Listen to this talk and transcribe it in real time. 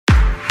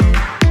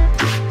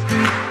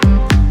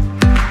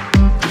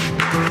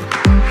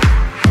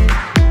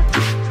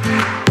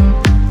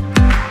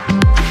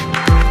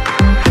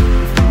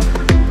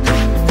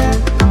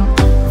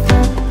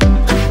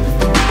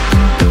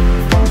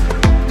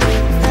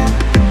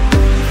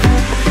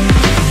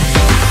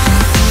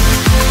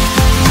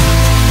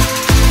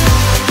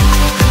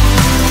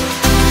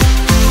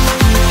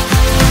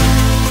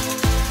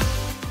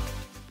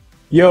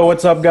Yo,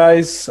 what's up,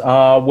 guys?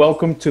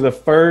 Welcome to the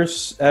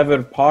first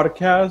ever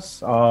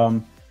podcast.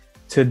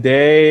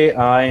 Today,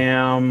 I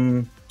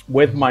am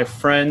with my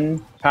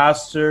friend,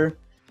 pastor,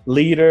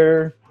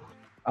 leader,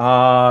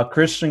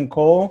 Christian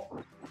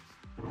Cole.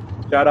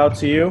 Shout out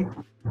to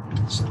you.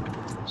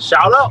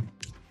 Shout out.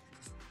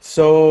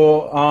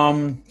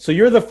 So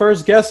you're the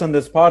first guest on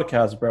this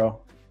podcast,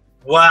 bro.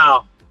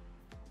 Wow.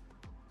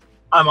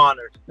 I'm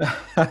honored.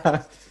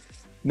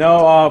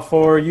 No,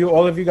 for you,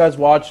 all of you guys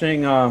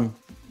watching,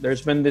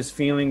 there's been this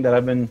feeling that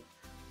I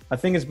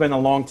think it's been a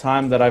long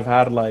time that I've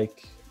had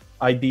like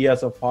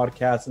ideas of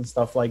podcasts and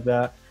stuff like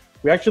that.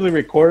 We actually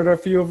recorded a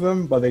few of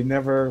them, but they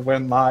never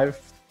went live.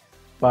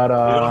 But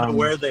We don't know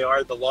where they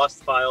are, the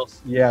lost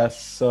files.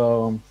 yes,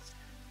 so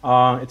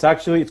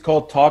it's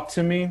called Talk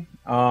to Me.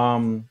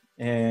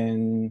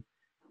 And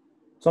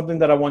something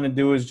that I want to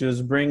do is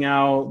just bring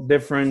out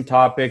different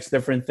topics,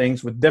 different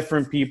things with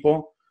different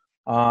people.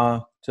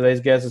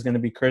 Today's guest is going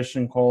to be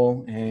Christian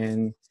Cole,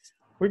 and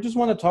we just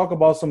want to talk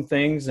about some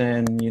things.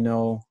 And,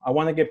 I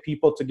want to get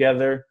people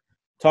together,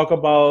 talk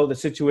about the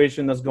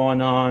situation that's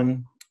going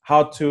on,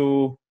 how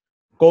to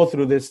go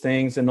through these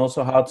things, and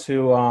also how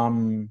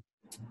to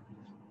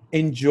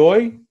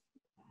enjoy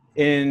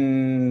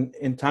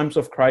in times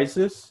of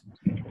crisis,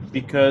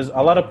 because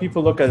a lot of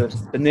people look at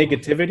the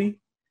negativity,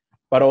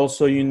 but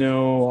also,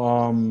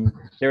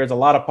 there is a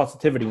lot of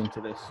positivity into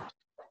this.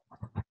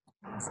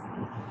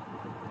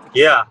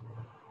 Yeah.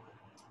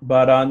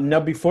 But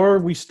now, before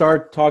we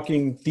start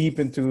talking deep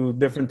into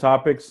different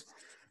topics,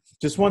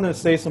 just want to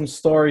say some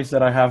stories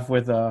that I have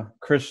with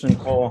Christian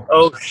Cole.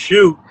 Oh,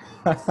 shoot.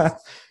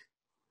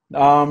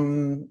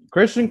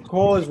 Christian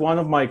Cole is one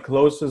of my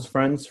closest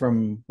friends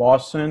from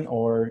Boston,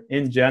 or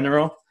in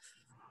general.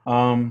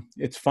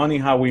 It's funny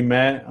how we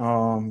met.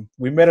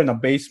 We met in a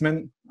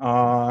basement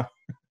at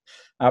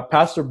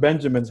Pastor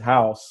Benjamin's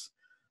house.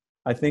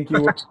 I think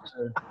you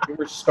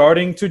were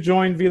starting to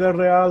join Vida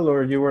Real,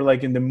 or you were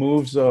like in the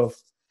moves of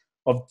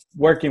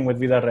working with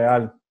Vida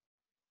Real.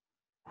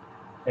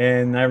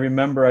 And I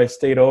remember I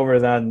stayed over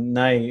that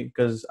night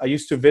because I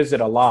used to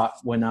visit a lot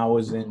when I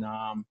was in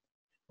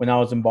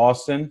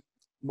Boston.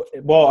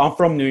 Well, I'm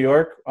from New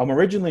York. I'm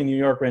originally in New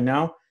York right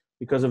now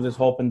because of this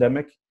whole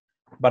pandemic,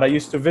 but I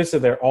used to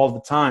visit there all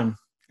the time.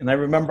 And I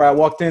remember I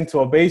walked into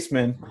a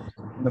basement,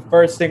 and the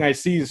first thing I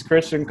see is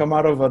Christian come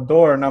out of a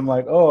door, and I'm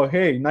like, "Oh,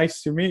 hey,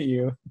 nice to meet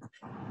you."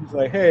 He's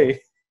like, "Hey."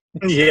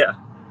 Yeah.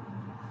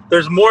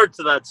 There's more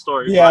to that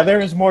story. Yeah, there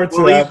is more to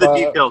we'll that. Leave the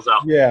details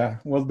out. Yeah,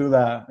 we'll do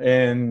that.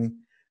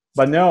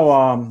 But no,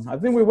 I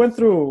think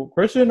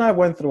Christian and I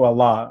went through a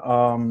lot.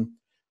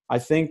 I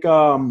think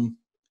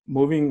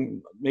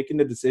making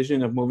the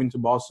decision of moving to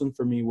Boston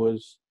for me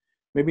was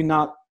maybe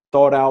not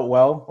thought out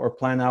well or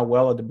planned out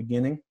well at the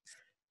beginning.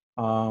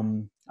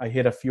 I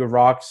hit a few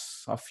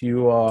rocks, a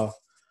few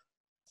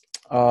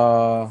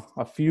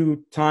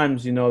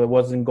times, that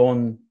wasn't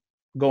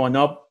going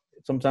up.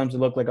 Sometimes it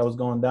looked like I was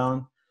going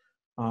down.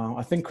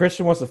 I think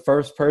Christian was the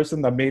first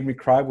person that made me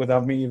cry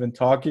without me even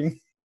talking.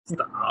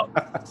 Stop.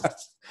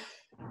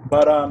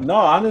 But no,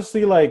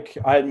 honestly, like,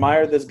 I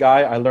admire this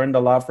guy. I learned a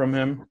lot from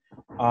him.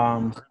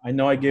 I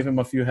know I gave him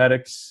a few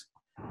headaches,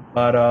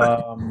 but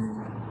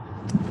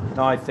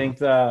no, I think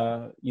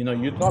that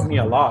you taught me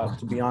a lot.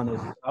 To be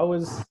honest, I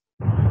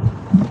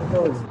think I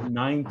was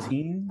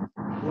 19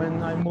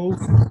 when I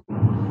moved,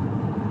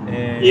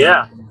 and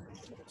Yeah.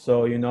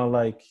 so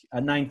like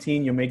at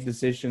 19, you make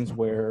decisions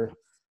where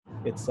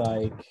it's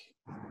like,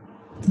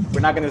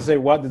 we're not going to say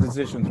what the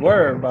decisions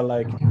were, but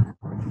like,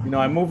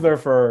 I moved there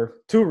for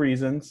two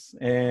reasons.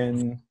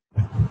 And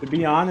to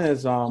be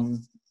honest,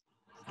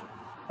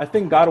 I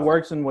think God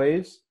works in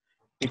ways,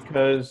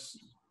 because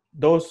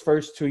those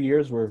first 2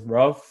 years were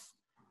rough.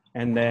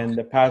 And then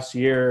the past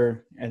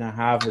year and a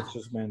half, it's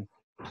just been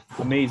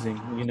amazing.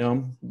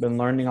 Been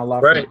learning a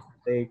lot Right. from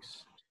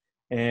mistakes.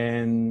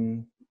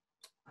 And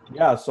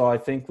yeah, so I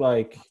think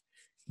like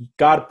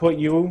God put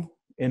you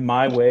in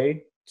my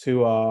way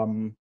to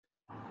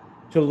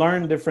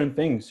learn different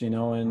things,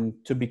 and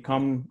to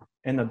become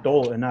an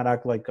adult and not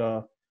act like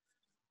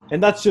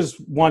and that's just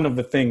one of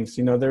the things.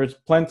 There's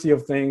plenty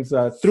of things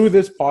through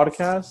this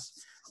podcast.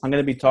 I'm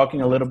going to be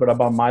talking a little bit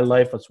about my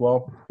life as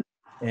well,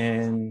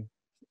 and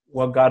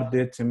what God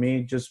did to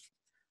me. Just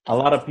a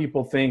lot of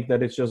people think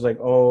that it's just like,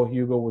 oh,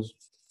 Hugo was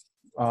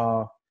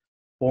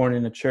born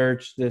in a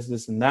church,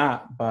 this and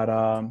that, but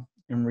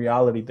in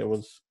reality, there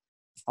was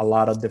a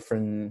lot of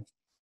different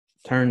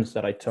turns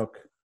that I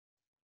took.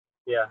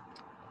 Yeah.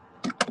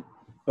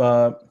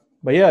 But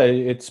yeah,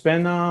 it's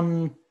been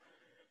a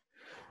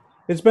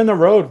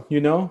road.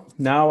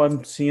 Now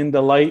I'm seeing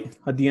the light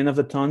at the end of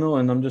the tunnel,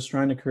 and I'm just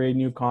trying to create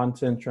new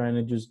content, trying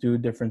to just do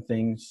different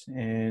things.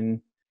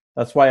 And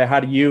that's why I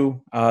had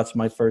you as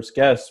my first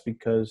guest,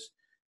 because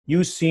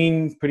you've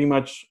seen pretty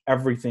much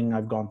everything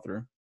I've gone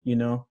through.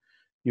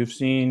 You've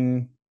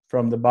seen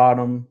from the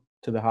bottom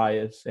to the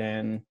highest.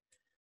 And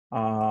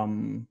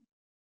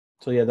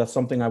so yeah, that's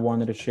something I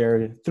wanted to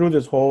share through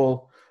this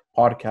whole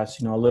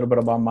podcast, a little bit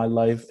about my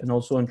life, and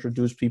also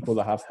introduce people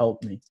that have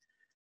helped me.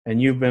 And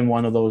you've been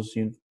one of those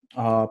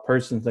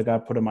persons that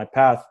God put in my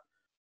path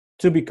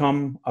to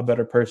become a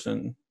better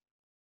person.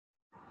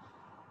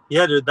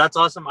 Yeah, dude, that's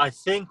awesome. I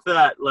think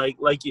that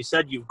like you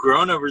said, you've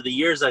grown over the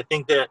years. I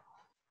think that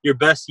your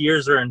best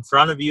years are in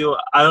front of you.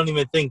 I don't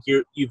even think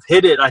you've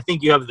hit it. I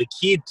think you have the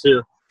key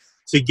to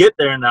get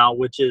there now,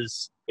 which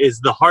is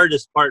the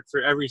hardest part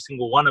for every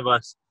single one of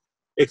us,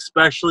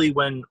 especially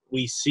when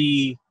we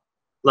see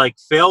like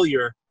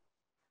failure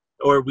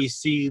or we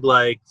see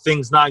like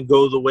things not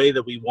go the way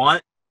that we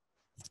want.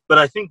 But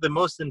I think the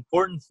most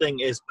important thing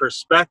is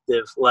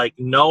perspective, like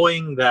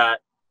knowing that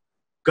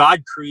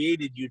God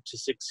created you to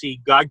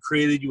succeed. God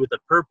created you with a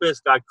purpose.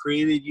 God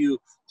created you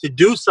to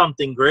do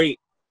something great.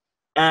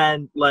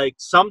 And like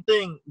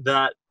something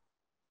that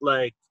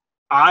like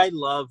I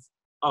love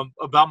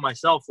about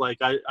myself, like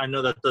I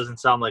know that doesn't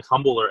sound like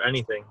humble or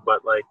anything,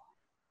 but like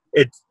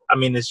it's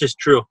just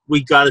true.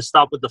 We got to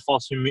stop with the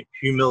false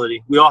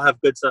humility. We all have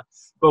good stuff.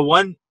 But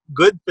one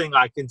good thing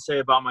I can say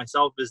about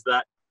myself is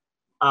that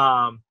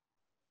I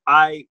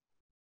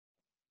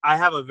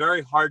have a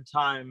very hard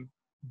time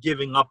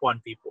giving up on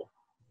people.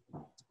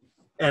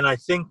 And I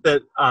think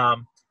that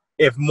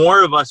if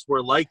more of us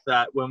were like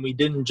that, when we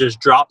didn't just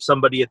drop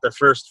somebody at the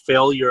first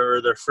failure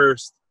or the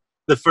first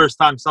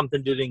time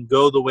something didn't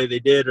go the way they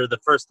did, or the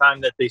first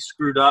time that they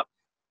screwed up,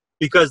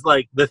 because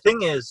like the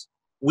thing is,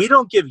 we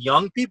don't give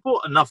young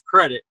people enough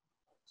credit,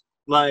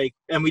 like,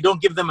 and we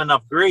don't give them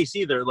enough grace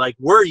either. Like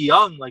we're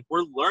young, like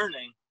we're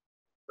learning,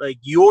 like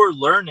you're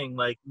learning,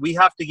 like we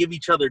have to give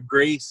each other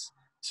grace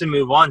to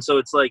move on. So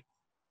it's like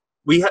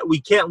we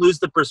can't lose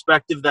the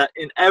perspective that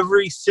in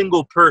every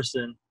single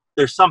person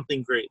there's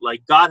something great.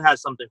 Like God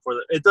has something for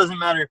them. It doesn't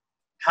matter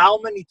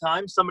how many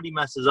times somebody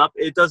messes up.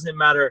 It doesn't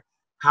matter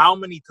how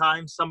many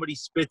times somebody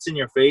spits in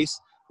your face.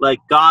 Like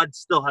God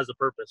still has a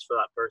purpose for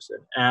that person.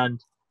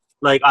 And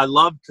like I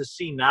love to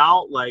see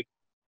now, like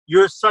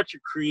you're such a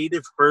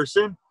creative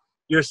person.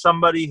 You're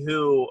somebody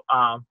who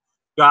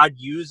God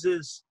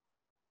uses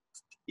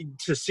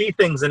to see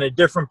things in a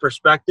different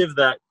perspective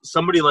that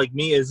somebody like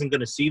me isn't going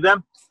to see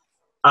them.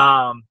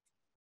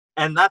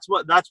 And that's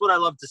what I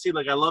love to see.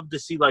 Like I love to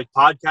see like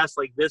podcasts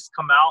like this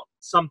come out,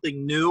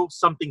 something new,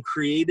 something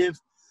creative,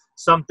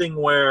 something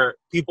where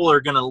people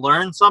are going to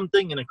learn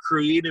something in a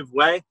creative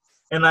way.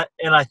 And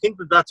I think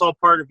that that's all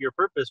part of your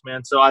purpose,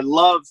 man. So I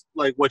love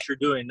like what you're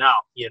doing now,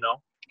 you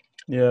know?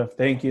 Yeah,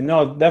 thank you.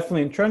 No,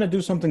 definitely. I'm trying to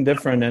do something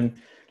different. And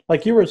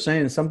like you were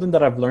saying, something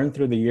that I've learned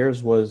through the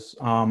years was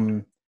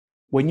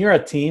when you're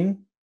a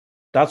teen,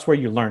 that's where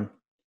you learn.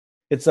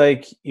 It's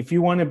like if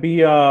you want to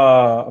be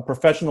a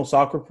professional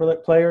soccer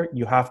player,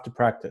 you have to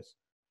practice.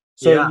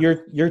 So Yeah,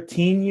 your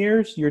teen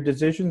years, your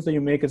decisions that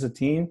you make as a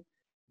teen,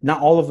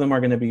 not all of them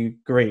are going to be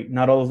great.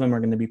 Not all of them are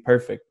going to be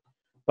perfect.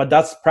 But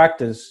that's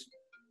practice.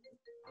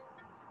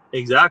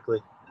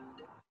 exactly.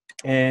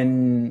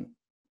 And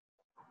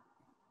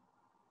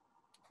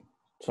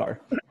sorry.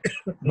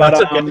 But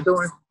That's okay. Don't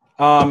worry.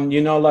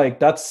 like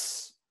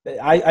that's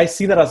I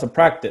see that as a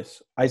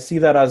practice. I see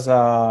that as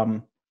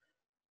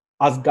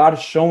God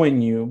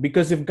showing you,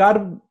 because if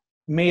God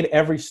made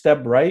every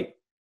step right,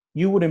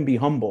 you wouldn't be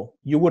humble.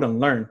 You wouldn't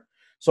learn.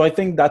 So I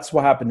think that's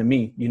what happened to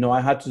me.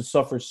 I had to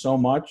suffer so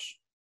much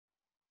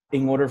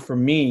in order for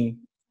me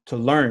to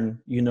learn,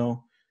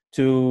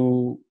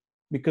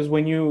 because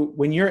when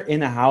you're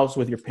in a house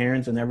with your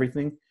parents and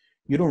everything,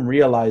 you don't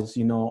realize,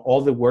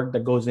 all the work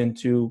that goes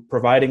into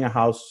providing a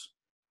house,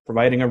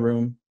 providing a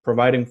room,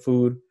 providing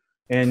food.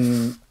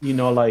 And,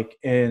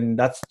 and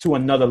that's to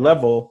another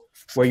level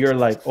where you're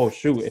like, oh,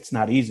 shoot, it's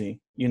not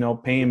easy,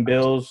 paying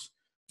bills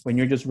when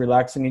you're just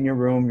relaxing in your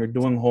room, you're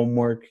doing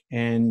homework,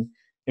 and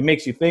it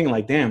makes you think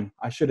like, damn,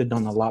 I should have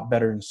done a lot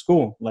better in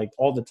school, like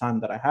all the time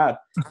that I had.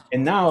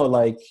 And now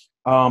like,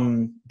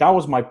 that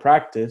was my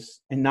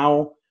practice. And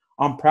now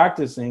I'm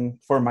practicing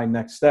for my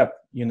next step,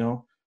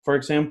 For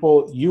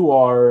example,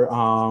 you're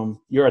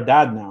a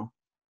dad now.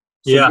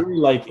 So Yeah. you're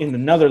like in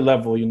another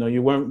level,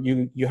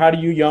 you had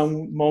your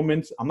young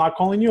moments. I'm not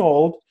calling you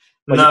old,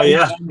 but you No, had your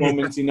yeah. young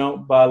moments,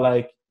 but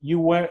like you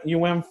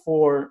went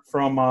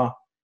from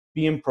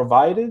being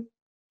provided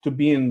to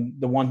being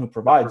the one who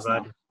provides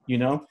now,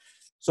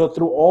 So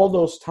through all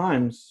those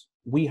times,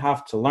 we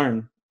have to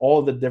learn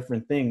all the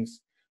different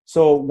things.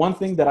 So one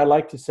thing that I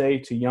like to say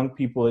to young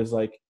people is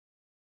like,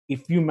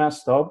 if you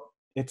messed up,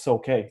 it's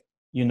okay,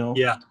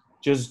 Yeah.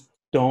 just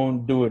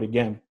don't do it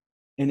again.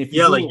 And if you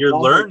Yeah, do like it you're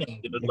one more,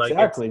 learning, dude. Like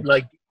it's exactly,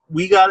 like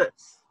we got it.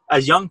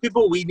 As young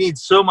people, we need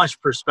so much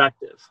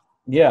perspective.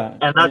 yeah,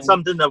 And that's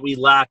something that we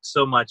lack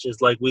so much,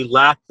 is like we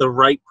lack the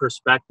right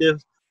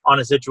perspective on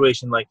a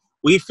situation. Like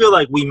we feel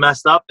like we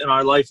messed up and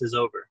our life is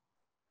over.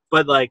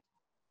 But like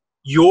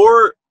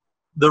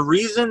the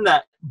reason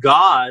that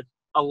God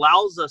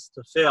allows us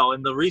to fail,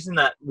 and the reason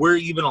that we're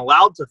even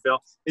allowed to fail,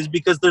 is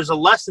because there's a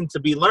lesson to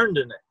be learned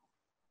in it.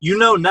 You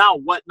know now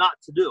what not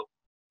to do.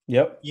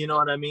 yep, You know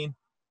what I mean?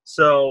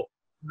 So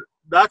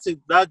that's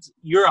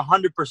you're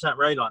 100%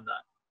 right on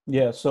that.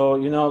 yeah. So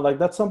like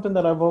that's something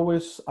that I've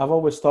always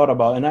thought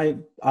about, and I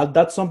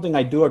that's something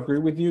I do agree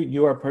with you.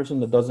 You are a person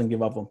that doesn't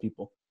give up on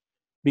people,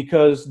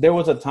 because there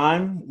was a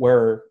time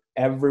where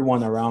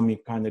everyone around me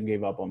kind of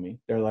gave up on me.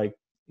 They're like,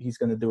 he's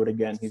going to do it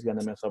again. He's going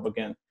to mess up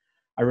again.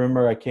 I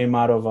remember I came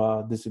out of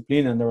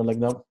Disciplina and they were like,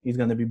 no, he's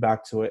going to be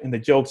back to it. And the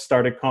jokes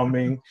started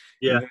coming.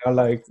 Yeah.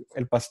 Like,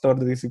 El Pastor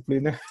de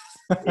Disciplina.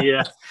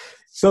 Yeah.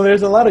 So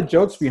there's a lot of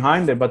jokes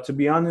behind it. But to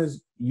be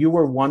honest, you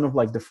were one of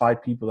like the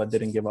 5 people that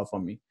didn't give up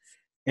on me.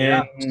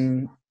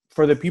 And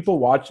for the people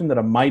watching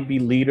that might be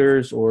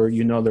leaders or,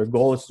 you know, their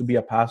goal is to be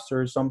a pastor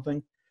or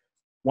something,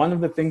 one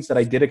of the things that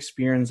I did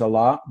experience a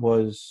lot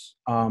was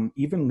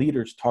even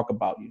leaders talk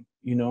about you,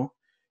 you know,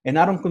 and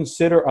I don't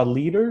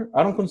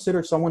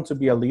consider someone to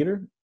be a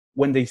leader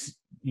when they,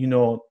 you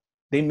know,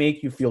 they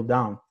make you feel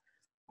down.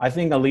 I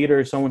think a leader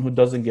is someone who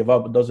doesn't give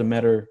up. It doesn't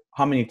matter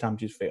how many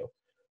times you fail.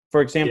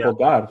 For example,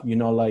 God, you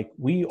know, like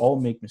we all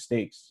make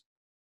mistakes,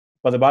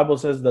 but the Bible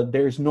says that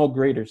there's no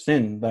greater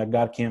sin that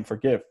God can't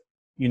forgive.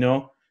 You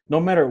know, no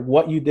matter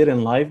what you did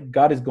in life,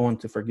 God is going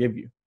to forgive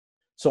you.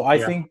 So I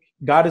think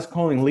God is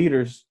calling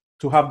leaders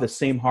to have the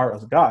same heart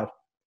as God.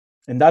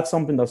 And that's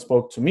something that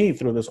spoke to me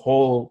through this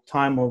whole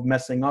time of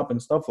messing up and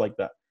stuff like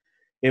that.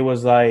 It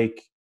was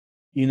like,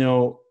 you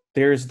know,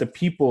 there's the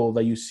people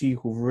that you see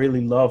who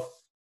really love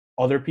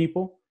other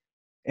people.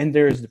 And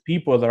there's the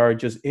people that are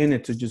just in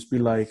it to just be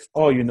like,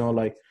 oh, you know,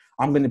 like,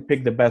 I'm going to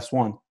pick the best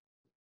one.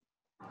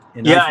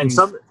 And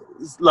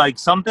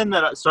something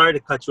that, sorry to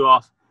cut you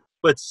off,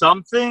 but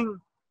something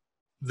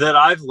that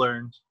I've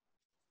learned,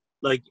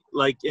 like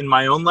in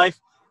my own life,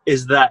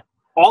 is that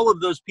all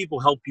of those people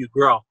help you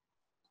grow,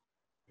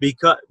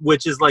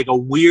 which is like a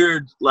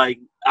weird like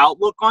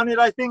outlook on it,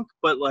 I think.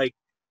 But like,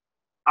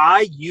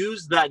 I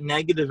use that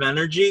negative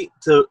energy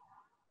to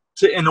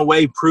in a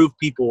way prove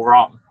people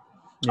wrong.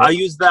 Yep. I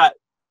use that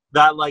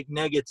like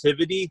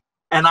negativity,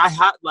 and I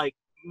have like,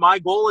 my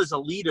goal as a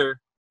leader,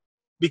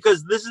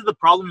 because this is the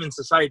problem in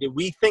society.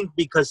 We think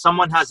because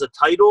someone has a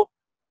title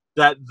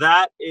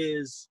that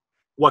is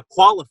what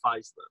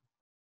qualifies them.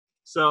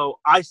 So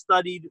I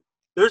studied,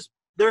 there's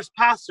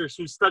pastors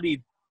who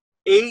studied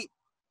 8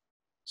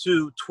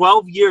 to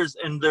 12 years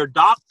and they're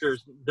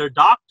doctors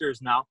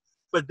now,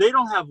 but they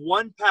don't have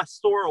one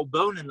pastoral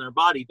bone in their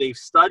body. They've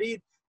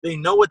studied, they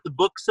know what the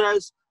book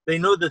says, they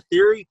know the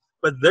theory,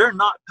 but they're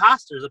not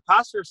pastors. A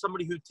pastor is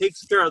somebody who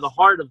takes care of the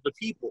heart of the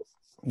people.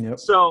 Yep.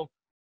 So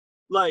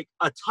like,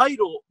 a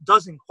title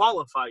doesn't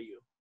qualify you.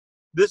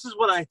 This is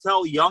what I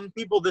tell young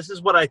people. This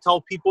is what I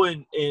tell people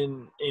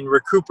in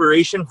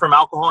recuperation from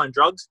alcohol and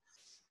drugs.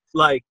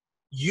 Like,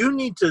 you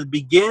need to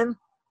begin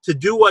to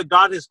do what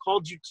God has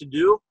called you to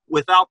do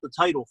without the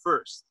title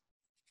first.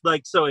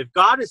 Like, so if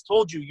God has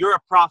told you you're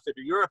a prophet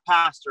or you're a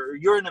pastor or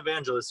you're an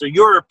evangelist or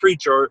you're a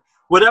preacher or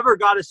whatever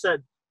God has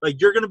said, like,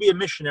 you're going to be a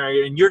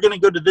missionary and you're going to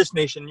go to this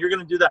nation, you're going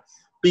to do that.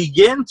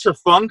 Begin to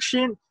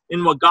function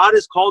in what God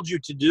has called you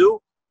to do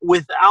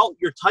without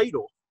your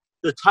title.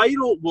 The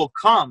title will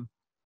come,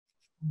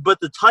 but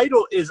the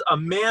title is a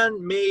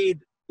man-made,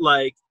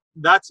 like,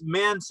 that's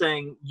man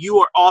saying you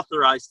are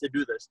authorized to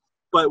do this.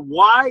 But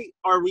why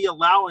are we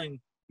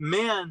allowing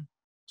man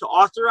to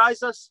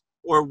authorize us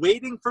or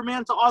waiting for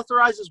man to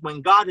authorize us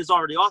when God has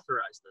already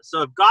authorized us?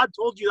 So if God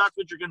told you that's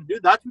what you're going to do,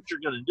 that's what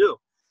you're going to do.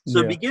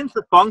 So begin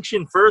to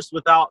function first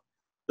without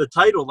the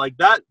title. Like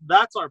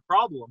that's our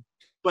problem.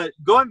 But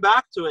going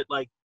back to it,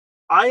 like,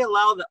 I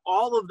allow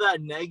all of that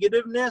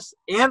negativeness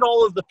and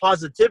all of the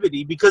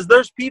positivity, because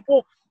there's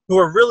people who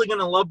are really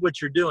going to love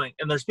what you're doing.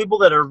 And there's people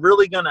that are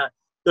really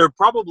they're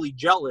probably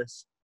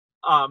jealous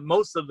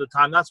most of the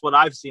time. That's what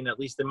I've seen, at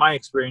least in my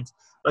experience.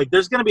 Like,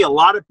 there's going to be a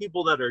lot of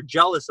people that are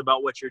jealous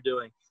about what you're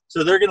doing.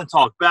 So they're going to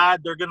talk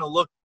bad. They're going to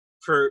look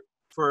for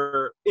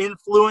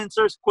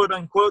influencers, quote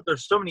unquote.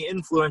 There's so many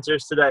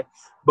influencers today,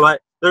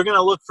 but they're going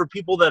to look for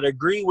people that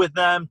agree with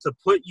them to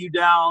put you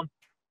down.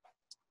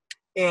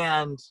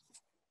 And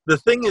the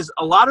thing is,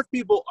 a lot of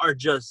people are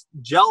just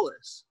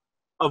jealous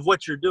of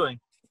what you're doing.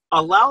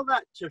 Allow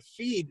that to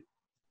feed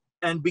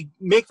and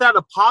make that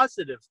a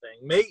positive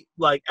thing. Make,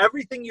 like,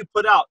 everything you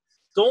put out,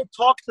 don't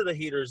talk to the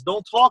haters.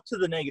 Don't talk to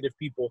the negative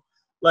people.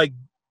 Like,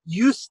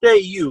 you stay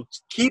you.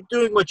 Keep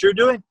doing what you're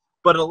doing,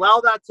 but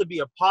allow that to be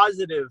a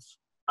positive.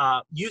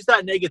 Use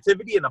that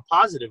negativity in a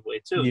positive way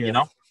too, you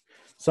know?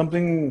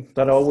 Something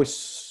that always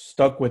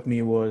stuck with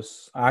me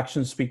was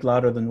actions speak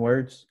louder than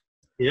words.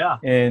 Yeah.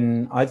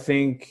 And I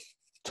think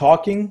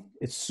talking,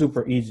 it's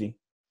super easy.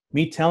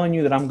 Me telling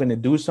you that I'm going to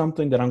do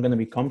something, that I'm going to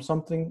become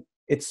something,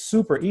 it's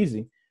super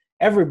easy.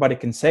 Everybody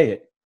can say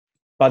it.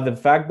 But the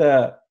fact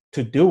that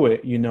to do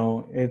it, you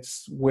know,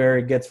 it's where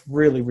it gets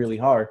really, really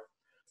hard.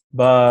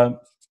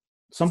 But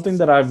something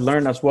that I've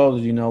learned as well,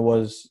 you know,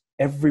 was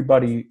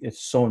everybody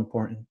is so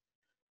important.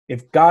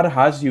 If God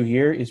has you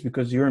here, it's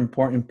because you're an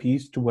important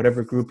piece to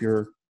whatever group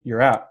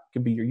you're at. It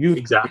could be your youth,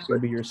 exactly. It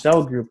could be your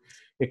cell group.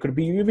 It could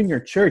be even your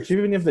church.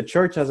 Even if the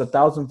church has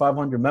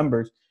 1,500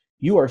 members,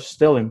 you are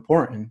still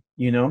important,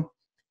 you know?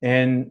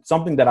 And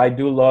something that I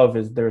do love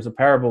is there's a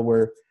parable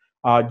where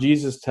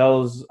Jesus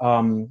tells,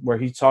 where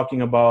he's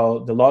talking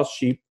about the lost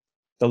sheep,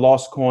 the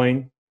lost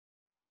coin,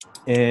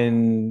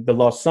 and the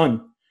lost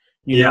son.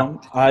 You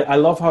know, I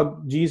love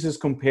how Jesus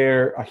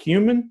compare a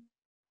human,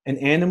 an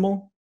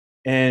animal,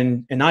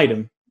 and an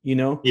item, you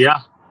know.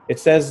 Yeah. It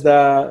says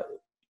that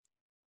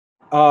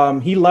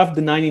he left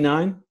the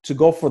 99 to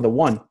go for the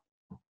one.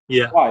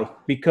 Yeah. Why?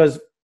 Because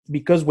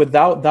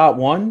without that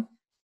one,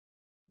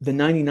 the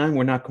 99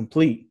 were not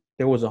complete.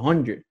 There was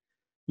 100.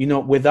 You know,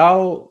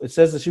 without, it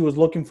says that she was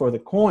looking for the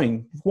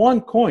coin,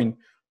 one coin.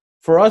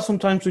 For us,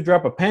 sometimes we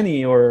drop a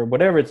penny or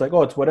whatever. It's like,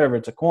 oh, it's whatever.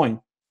 It's a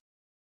coin.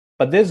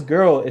 But this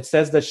girl, it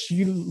says that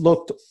she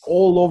looked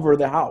all over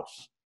the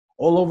house,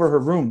 all over her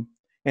room.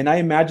 And I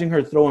imagine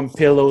her throwing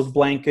pillows,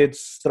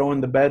 blankets,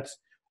 throwing the beds.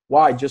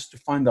 Why? Just to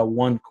find that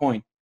one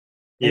coin.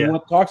 And Yeah.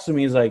 what talks to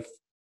me is like,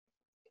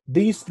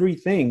 these three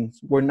things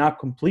were not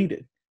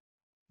completed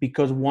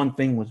because one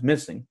thing was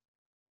missing.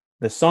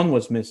 The sun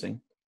was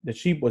missing, the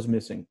sheep was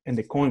missing, and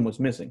the coin was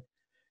missing.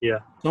 Yeah.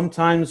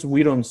 Sometimes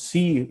we don't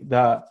see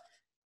that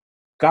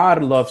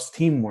God loves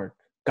teamwork.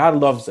 God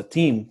loves a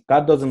team.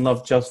 God doesn't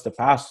love just the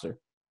pastor.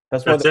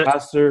 That's why That's the it.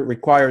 pastor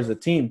requires a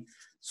team.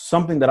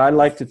 Something that I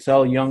like to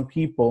tell young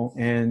people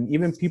and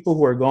even people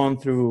who are going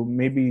through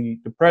maybe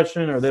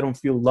depression or they don't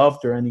feel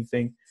loved or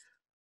anything.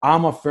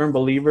 I'm a firm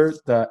believer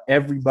that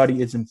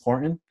everybody is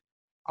important.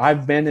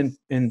 I've been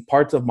in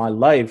parts of my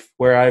life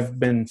where I've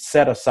been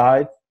set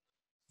aside,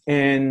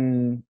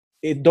 and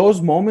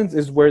those moments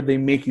is where they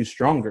make you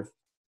stronger.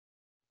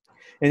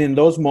 And in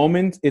those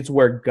moments, it's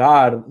where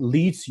God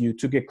leads you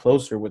to get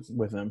closer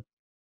with him.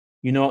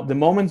 You know, the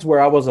moments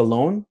where I was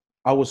alone,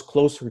 I was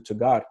closer to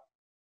God.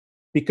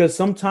 Because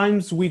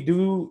sometimes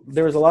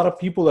there's a lot of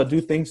people that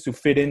do things to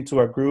fit into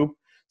our group.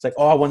 It's like,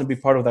 oh, I want to be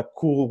part of that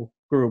cool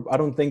group. I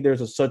don't think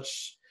there's a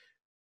such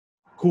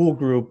cool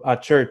group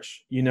at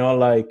church. You know,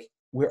 like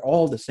we're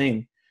all the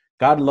same.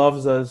 God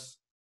loves us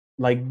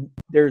like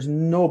there's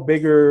no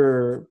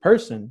bigger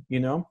person,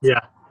 you know? Yeah.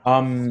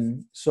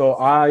 So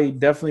I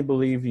definitely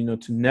believe, you know,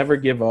 to never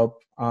give up.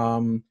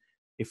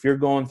 If you're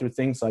going through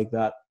things like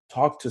that,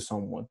 talk to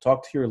someone,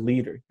 talk to your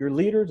leader. Your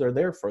leaders are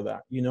there for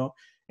that, you know.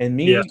 And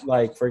Yeah. me,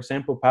 like for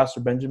example, Pastor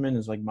Benjamin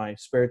is like my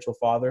spiritual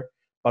father,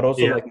 but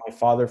also Yeah. like my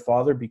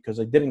father because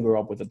I didn't grow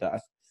up with a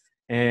dad,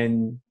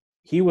 and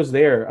he was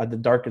there at the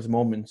darkest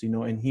moments, you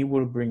know, and he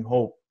would bring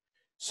hope.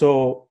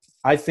 So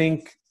I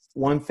think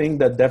one thing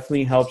that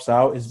definitely helps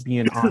out is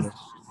being honest.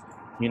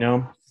 You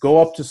know, go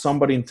up to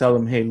somebody and tell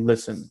them, hey,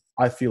 listen,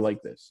 I feel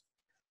like this.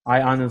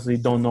 I honestly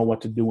don't know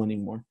what to do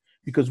anymore.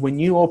 Because when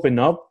you open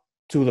up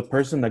to the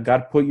person that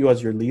God put you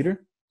as your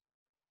leader,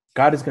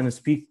 God is going to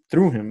speak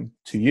through him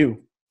to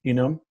you, you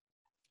know?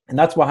 And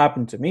that's what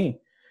happened to me.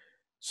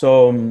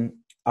 So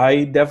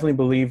I definitely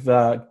believe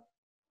that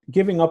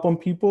giving up on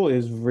people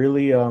is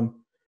really,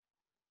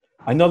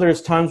 I know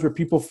there's times where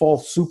people fall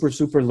super,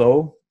 super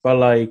low, but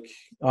like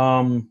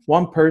one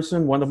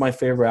of my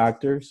favorite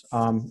actors,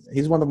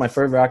 he's one of my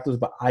favorite actors,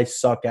 but I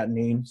suck at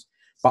names.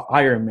 But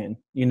Iron Man,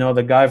 you know,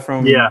 the guy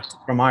Yeah.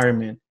 from Iron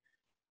Man,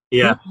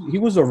 Yeah. he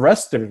was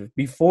arrested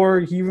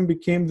before he even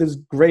became this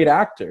great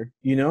actor,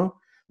 you know?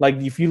 Like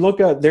if you look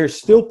at, there's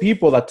still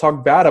people that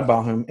talk bad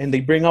about him and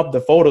they bring up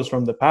the photos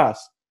from the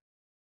past.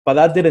 But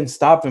that didn't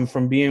stop him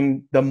from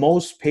being the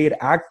most paid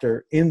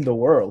actor in the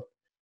world,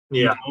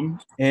 you Yeah. know?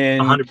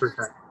 And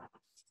 100%.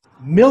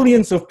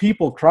 millions of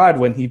people cried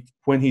when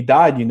he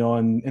died, you know,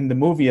 in the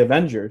movie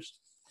Avengers.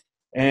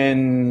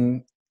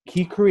 And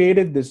he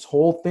created this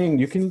whole thing.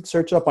 You can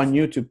search up on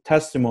YouTube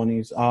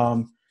testimonies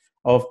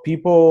of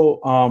people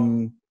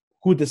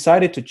who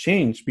decided to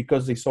change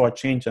because they saw a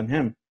change in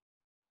him.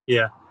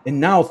 Yeah. And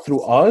now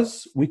through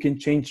us, we can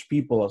change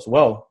people as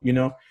well, you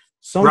know.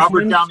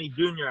 Robert Sometimes, Downey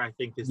Jr., I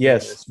think his name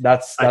yes, is.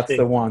 that's I the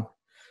think. one.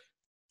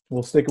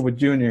 We'll stick it with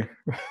Junior.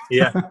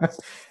 Yeah.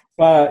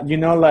 But you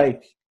know,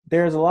 like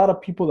there's a lot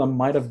of people that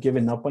might have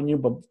given up on you,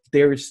 but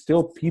there is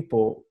still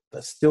people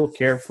that still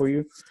care for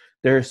you.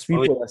 There's Oh,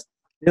 people that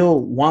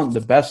still want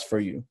the best for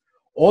you.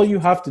 All you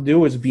have to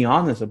do is be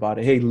honest about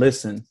it. Hey,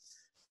 listen,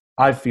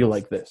 I feel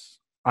like this.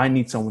 I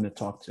need someone to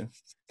talk to.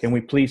 Can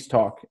we please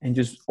talk and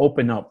just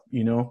open up?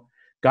 You know,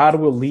 God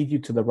will lead you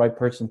to the right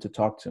person to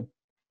talk to.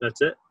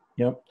 that's it.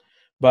 Yep.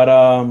 But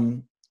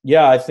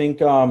yeah, I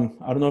think I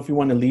don't know if you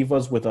want to leave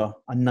us with a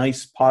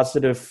nice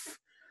positive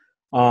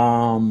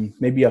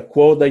maybe a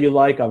quote that you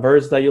like, a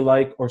verse that you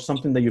like, or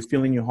something that you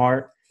feel in your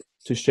heart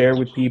to share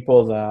with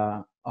people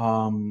that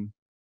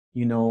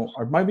you know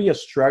are maybe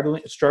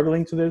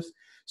struggling to this,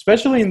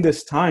 especially in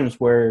these times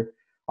where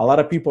a lot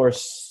of people are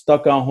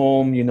stuck at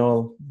home. You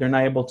know, they're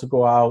not able to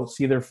go out,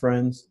 see their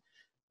friends,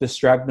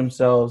 distract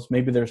themselves.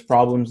 Maybe there's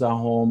problems at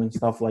home and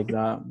stuff like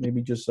that.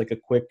 Maybe just like a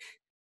quick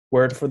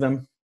word for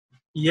them.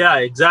 Yeah,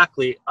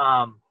 exactly.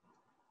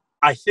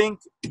 I think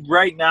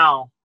right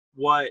now,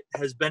 what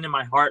has been in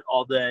my heart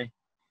all day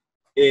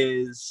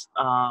is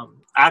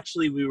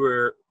actually we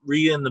were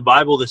reading the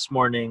Bible this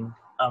morning,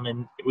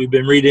 and we've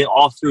been reading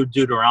all through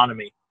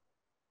Deuteronomy.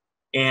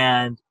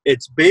 And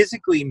it's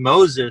basically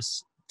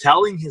Moses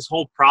telling his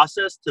whole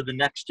process to the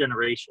next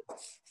generation.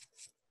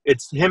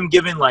 It's him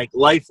giving like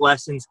life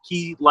lessons,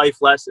 key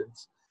life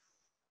lessons.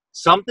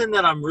 Something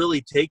that I'm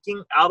really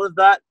taking out of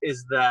that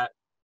is that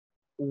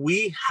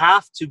we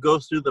have to go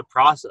through the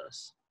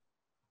process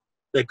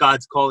that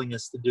God's calling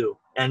us to do.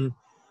 And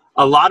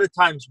A lot of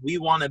times we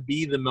want to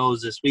be the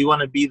Moses, we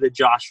want to be the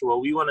Joshua,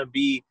 we want to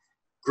be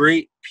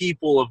great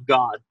people of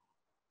God,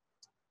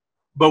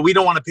 but we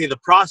don't want to pay the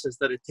process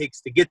that it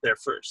takes to get there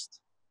first.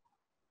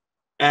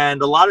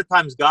 And a lot of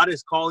times God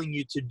is calling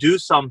you to do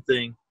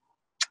something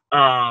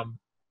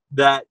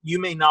that you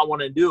may not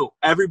want to do.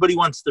 Everybody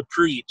wants to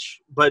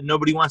preach, but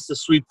nobody wants to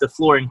sweep the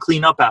floor and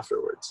clean up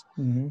afterwards.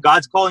 Mm-hmm.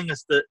 God's calling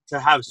us to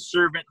have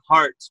servant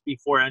hearts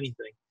before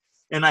anything.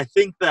 And I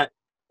think that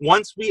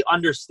once we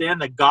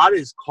understand that God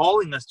is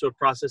calling us to a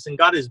process and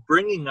God is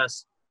bringing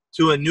us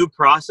to a new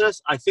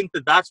process, I think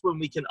that that's when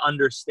we can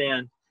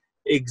understand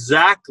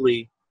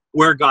exactly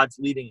where God's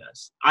leading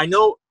us. I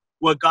know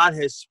what God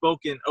has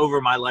spoken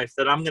over my life,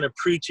 that I'm going to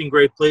preach in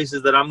great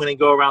places, that I'm going to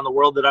go around the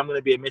world, that I'm going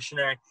to be a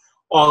missionary,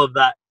 all of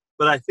that.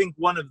 But I think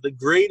one of the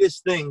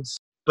greatest things,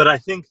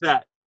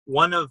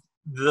 one of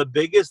the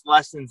biggest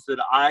lessons that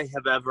I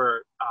have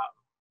ever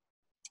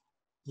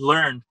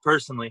learned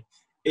personally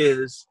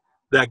is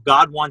that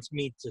God wants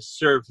me to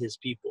serve his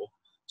people.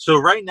 So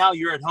right now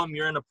you're at home,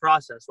 you're in a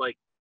process like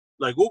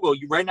Hugo,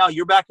 right now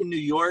you're back in New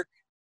York.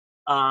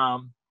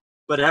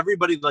 But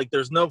everybody,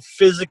 there's no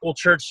physical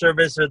church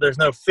service, or there's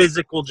no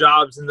physical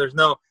jobs, and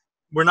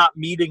we're not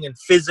meeting in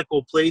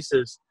physical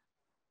places.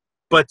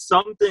 But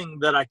something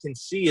that I can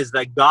see is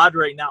that God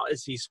right now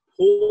he's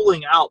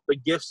pulling out the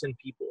gifts in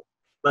people.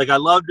 I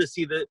love to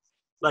see that.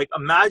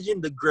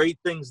 Imagine the great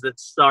things that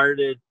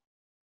started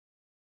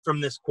from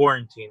this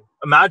quarantine.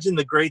 Imagine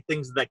the great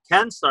things that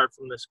can start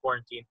from this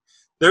quarantine.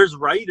 There's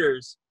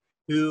writers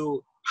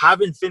who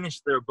haven't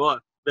finished their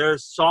book.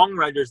 There's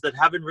songwriters that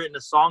haven't written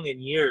a song in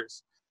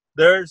years.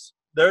 There's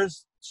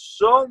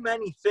so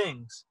many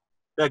things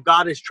that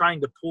God is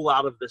trying to pull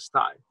out of this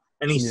time.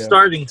 And he's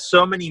starting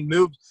so many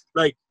moves.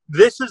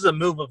 This is a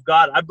move of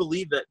God. I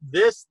believe that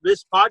this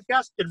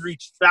podcast can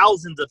reach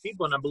thousands of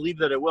people, and I believe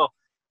that it will.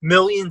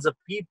 Millions of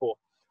people.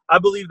 I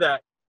believe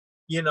that,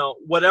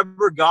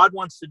 whatever God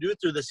wants to do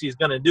through this, he's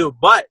going to do.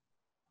 But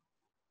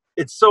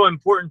it's so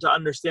important to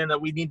understand that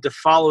we need to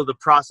follow the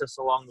process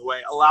along the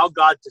way. Allow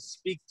God to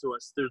speak to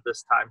us through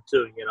this time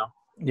too,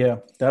 Yeah,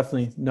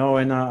 definitely. No,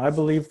 and I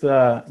believe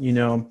that,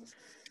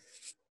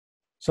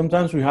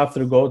 sometimes we have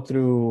to go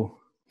through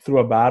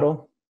a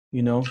battle,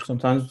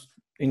 sometimes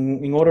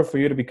in order for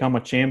you to become a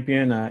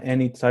champion at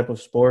any type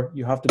of sport,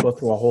 you have to go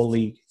through a whole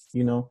league,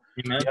 Amen.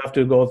 You have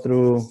to go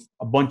through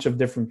a bunch of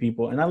different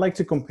people. And I like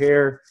to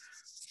compare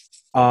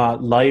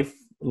life,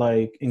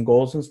 in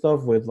goals and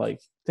stuff, with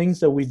things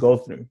that we go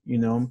through,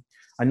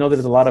 I know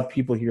there's a lot of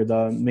people here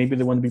that maybe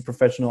they want to be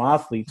professional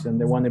athletes and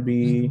they want to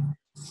be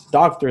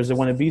doctors, they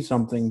want to be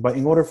something. But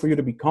in order for you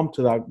to become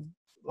to that,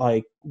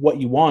 what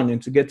you want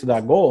and to get to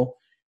that goal,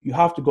 you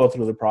have to go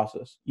through the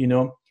process,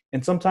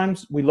 And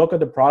sometimes we look at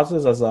the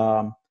process as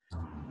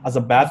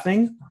a bad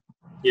thing,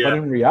 but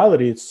in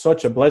reality, it's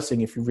such a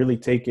blessing if you really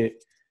take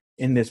it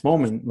in this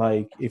moment.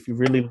 If you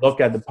really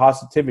look at the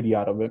positivity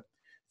out of it.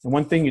 And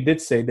one thing you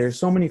did say, there's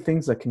so many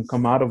things that can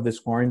come out of this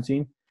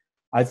quarantine.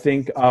 I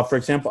think, for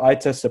example, I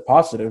tested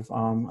positive,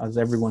 as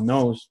everyone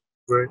knows.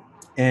 Right.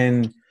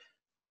 And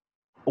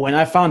when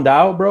I found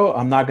out, bro,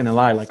 I'm not gonna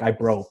lie, I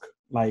broke.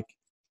 I'm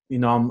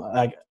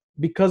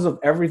because of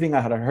everything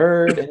I had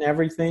heard and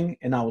everything,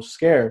 and I was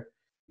scared,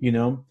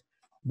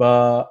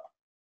 but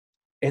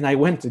and I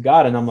went to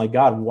God and I'm like,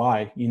 God,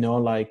 why?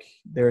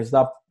 There's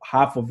that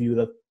half of you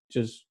that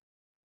just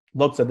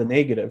looks at the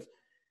negative.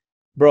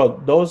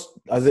 Bro,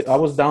 I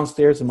was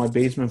downstairs in my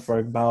basement for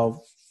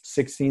about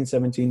 16,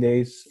 17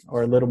 days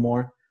or a little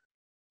more.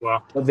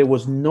 Wow. But there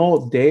was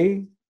no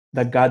day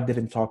that God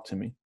didn't talk to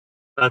me.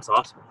 That's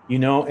awesome.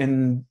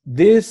 And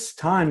these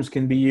times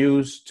can be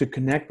used to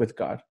connect with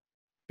God.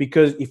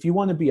 Because if you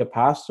want to be a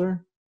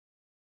pastor,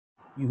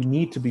 you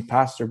need to be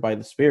pastored by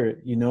the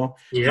Spirit,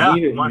 Yeah.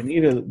 You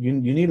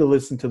need to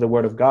listen to the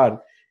Word of God.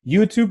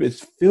 YouTube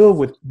is filled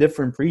with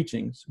different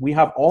preachings. We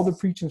have all the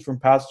preachings from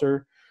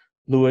Pastor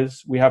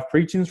Lewis. We have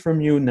preachings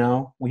from you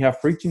now. We have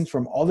preachings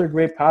from other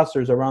great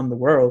pastors around the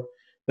world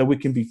that we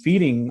can be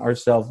feeding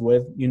ourselves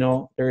with.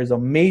 There is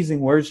amazing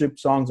worship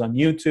songs on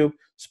YouTube,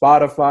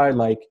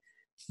 Spotify,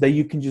 that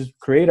you can just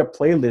create a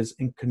playlist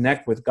and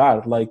connect with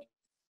God.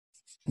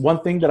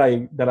 One thing that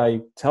I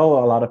tell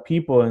a lot of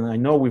people, and I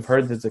know we've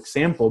heard this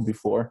example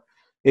before,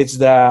 it's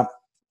that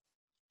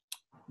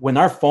when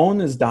our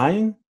phone is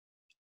dying,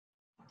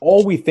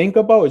 all we think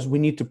about is we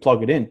need to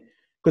plug it in.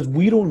 Because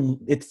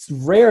it's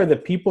rare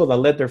that people that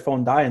let their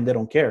phone die and they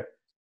don't care.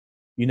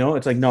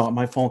 It's no,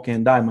 my phone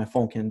can't die. My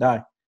phone can't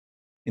die.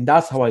 And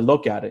that's how I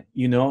look at it.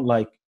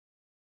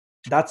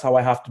 That's how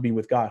I have to be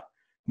with God.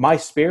 My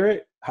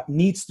spirit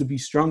needs to be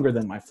stronger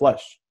than my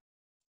flesh.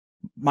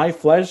 My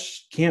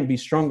flesh can't be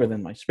stronger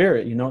than my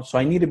spirit, So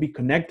I need to be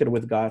connected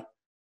with God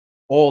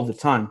all the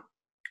time,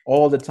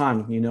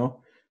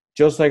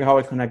 just like how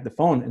I connect the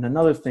phone. And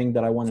another thing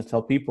that I want to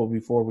tell people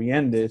before we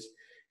end this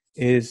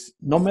is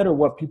no matter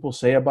what people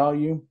say about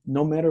you,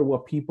 no matter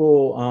what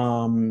people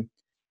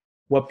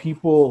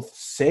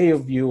say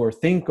of you or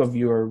think of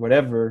you or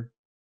whatever,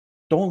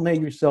 don't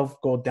let yourself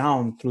go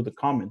down through the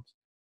comments,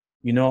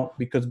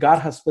 because God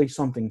has placed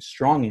something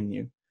strong in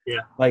you.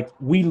 Yeah. Like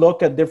we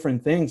look at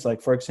different things.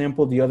 Like for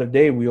example, the other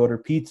day we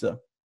ordered pizza,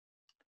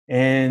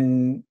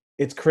 and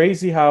it's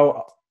crazy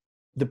how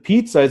the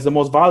pizza is the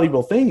most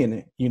valuable thing in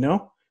it, you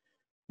know?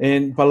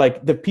 And but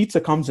like the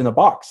pizza comes in a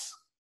box.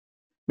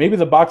 Maybe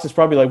the box is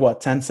probably like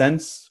what, 10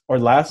 cents or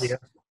less. Yeah.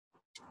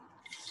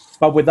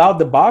 But without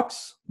the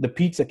box, the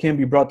pizza can't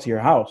be brought to your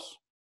house.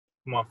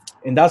 Come on.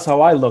 And that's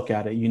how I look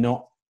at it, you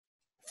know.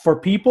 For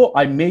people,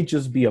 I may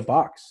just be a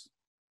box,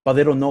 but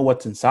they don't know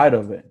what's inside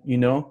of it, you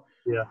know.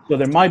 Yeah. So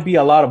there might be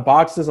a lot of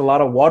boxes, a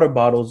lot of water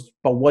bottles,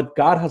 but what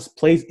God has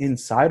placed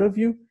inside of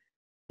you,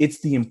 it's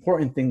the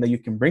important thing that you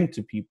can bring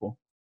to people.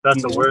 That's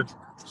you a know? word.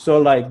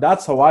 So like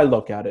that's how I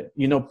look at it.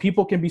 You know,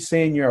 people can be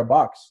saying you're a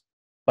box,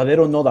 but they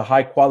don't know the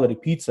high quality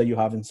pizza you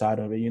have inside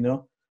of it, you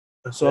know?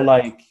 That's So it.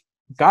 like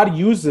God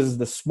uses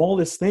the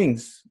smallest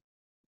things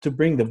to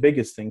bring the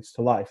biggest things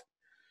to life.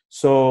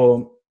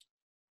 So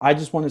I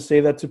just want to say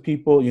that to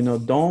people, you know,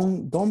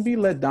 don't be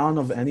let down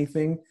of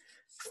anything.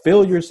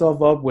 Fill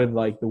yourself up with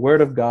like the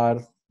word of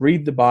God,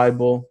 read the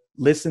Bible,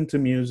 listen to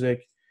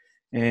music,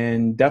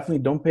 and definitely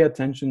don't pay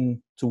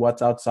attention to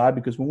what's outside,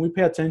 because when we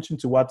pay attention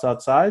to what's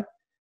outside,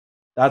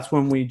 that's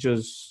when we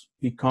just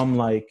become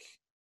like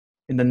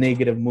in the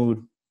negative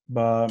mood.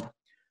 But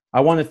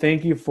I want to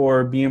thank you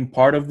for being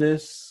part of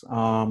this.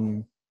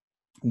 I'm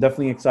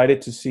definitely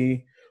excited to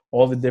see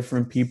all the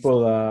different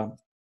people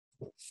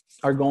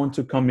are going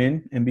to come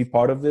in and be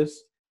part of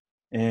this.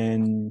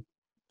 And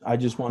I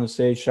just want to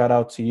say shout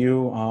out to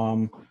you.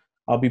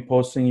 I'll be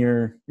posting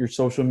your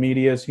social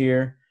medias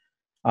here.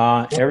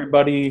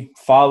 Everybody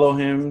follow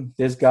him.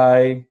 This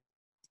guy,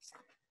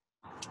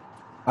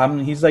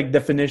 he's like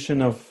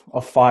definition of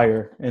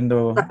fire in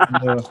the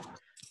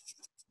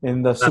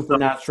That's a,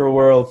 supernatural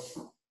world.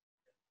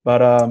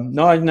 But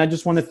no, and I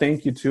just want to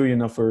thank you too, you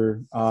know,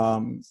 for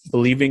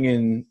believing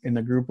in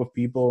a group of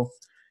people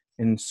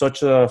in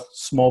such a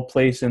small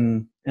place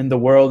in the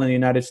world, in the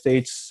United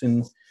States,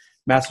 in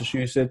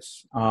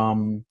Massachusetts.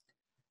 You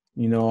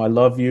know, I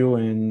love you,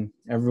 and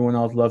everyone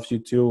else loves you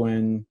too,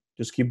 and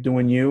just keep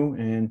doing you,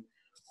 and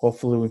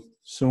hopefully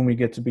soon we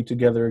get to be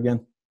together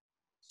again.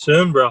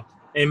 soon, bro.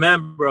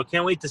 Amen, bro.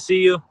 Can't wait to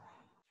see you.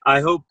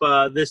 I hope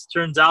this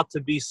turns out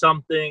to be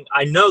something.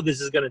 I know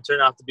this is going to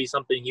turn out to be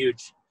something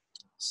huge. Thank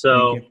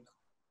So, you.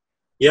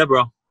 yeah,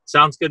 bro.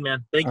 Sounds good,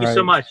 man. Thank All you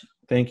so right. much.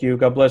 Thank you.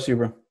 God bless you,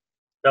 bro.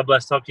 God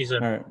bless. Talk to you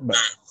soon. All right. Bye.